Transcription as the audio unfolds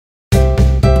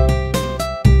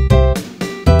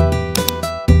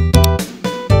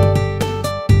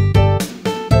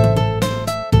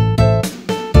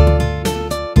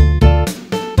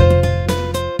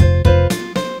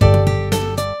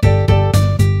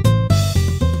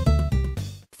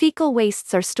fecal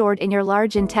wastes are stored in your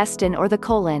large intestine or the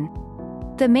colon.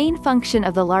 The main function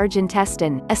of the large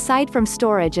intestine, aside from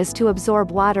storage, is to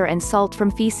absorb water and salt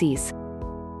from feces.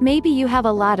 Maybe you have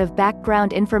a lot of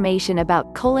background information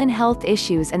about colon health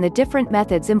issues and the different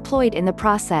methods employed in the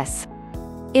process.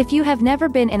 If you have never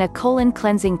been in a colon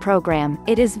cleansing program,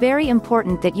 it is very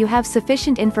important that you have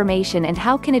sufficient information and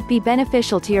how can it be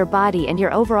beneficial to your body and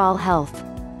your overall health.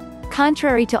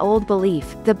 Contrary to old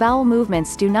belief, the bowel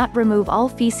movements do not remove all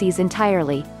feces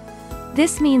entirely.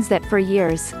 This means that for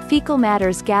years, fecal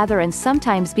matters gather and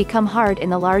sometimes become hard in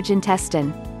the large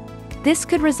intestine. This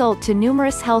could result to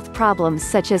numerous health problems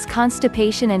such as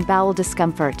constipation and bowel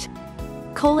discomfort.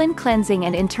 Colon cleansing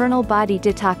and internal body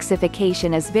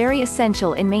detoxification is very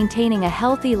essential in maintaining a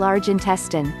healthy large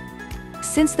intestine.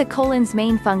 Since the colon's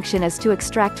main function is to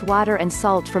extract water and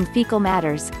salt from fecal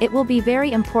matters, it will be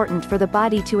very important for the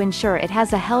body to ensure it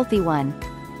has a healthy one.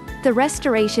 The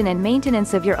restoration and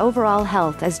maintenance of your overall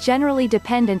health is generally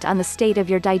dependent on the state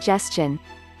of your digestion.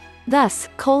 Thus,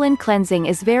 colon cleansing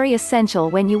is very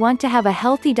essential when you want to have a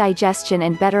healthy digestion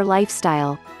and better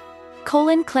lifestyle.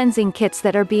 Colon cleansing kits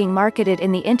that are being marketed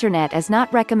in the internet is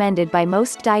not recommended by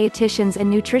most dietitians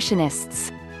and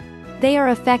nutritionists. They are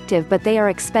effective but they are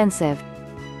expensive.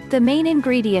 The main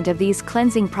ingredient of these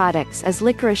cleansing products is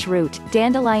licorice root,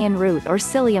 dandelion root or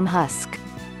psyllium husk.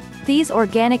 These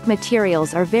organic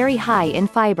materials are very high in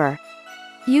fiber.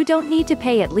 You don't need to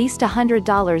pay at least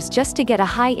 $100 just to get a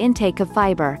high intake of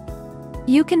fiber.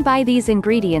 You can buy these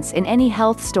ingredients in any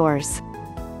health stores.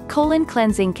 Colon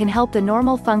cleansing can help the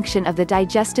normal function of the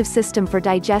digestive system for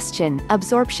digestion,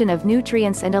 absorption of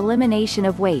nutrients and elimination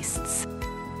of wastes.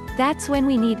 That's when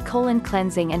we need colon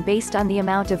cleansing, and based on the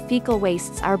amount of fecal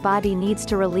wastes our body needs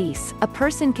to release, a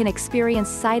person can experience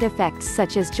side effects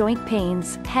such as joint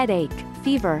pains, headache,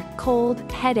 fever, cold,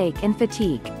 headache and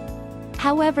fatigue.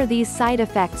 However, these side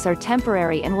effects are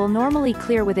temporary and will normally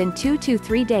clear within 2 to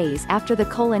 3 days after the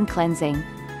colon cleansing.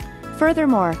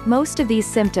 Furthermore, most of these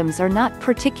symptoms are not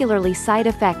particularly side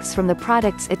effects from the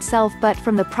products itself but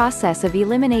from the process of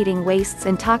eliminating wastes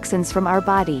and toxins from our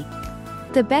body.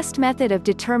 The best method of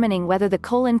determining whether the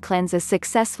colon cleanse is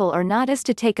successful or not is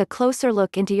to take a closer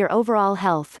look into your overall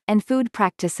health and food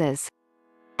practices.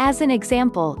 As an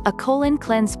example, a colon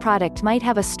cleanse product might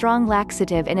have a strong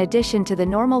laxative in addition to the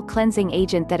normal cleansing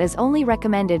agent that is only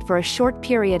recommended for a short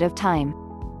period of time.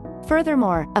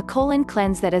 Furthermore, a colon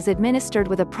cleanse that is administered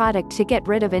with a product to get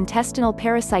rid of intestinal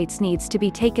parasites needs to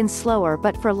be taken slower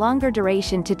but for longer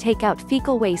duration to take out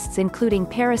fecal wastes including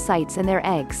parasites and their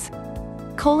eggs.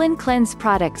 Colon cleanse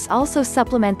products also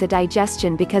supplement the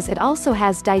digestion because it also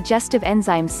has digestive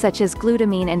enzymes such as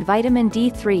glutamine and vitamin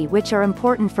D3 which are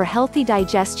important for healthy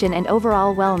digestion and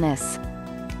overall wellness.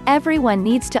 Everyone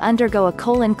needs to undergo a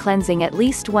colon cleansing at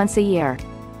least once a year.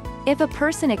 If a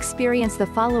person experiences the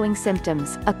following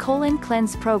symptoms, a colon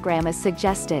cleanse program is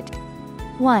suggested.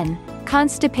 1.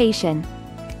 Constipation.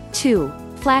 2.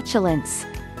 Flatulence.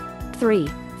 3.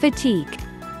 Fatigue.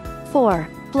 4.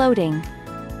 Bloating.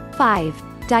 5.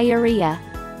 Diarrhea.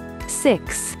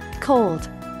 6. Cold.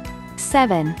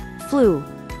 7. Flu.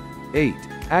 8.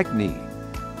 Acne.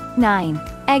 9.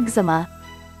 Eczema.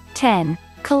 10.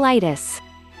 Colitis.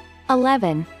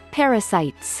 11.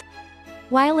 Parasites.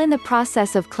 While in the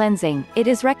process of cleansing, it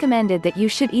is recommended that you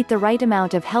should eat the right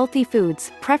amount of healthy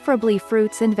foods, preferably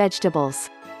fruits and vegetables.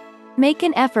 Make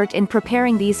an effort in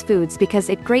preparing these foods because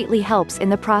it greatly helps in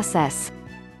the process.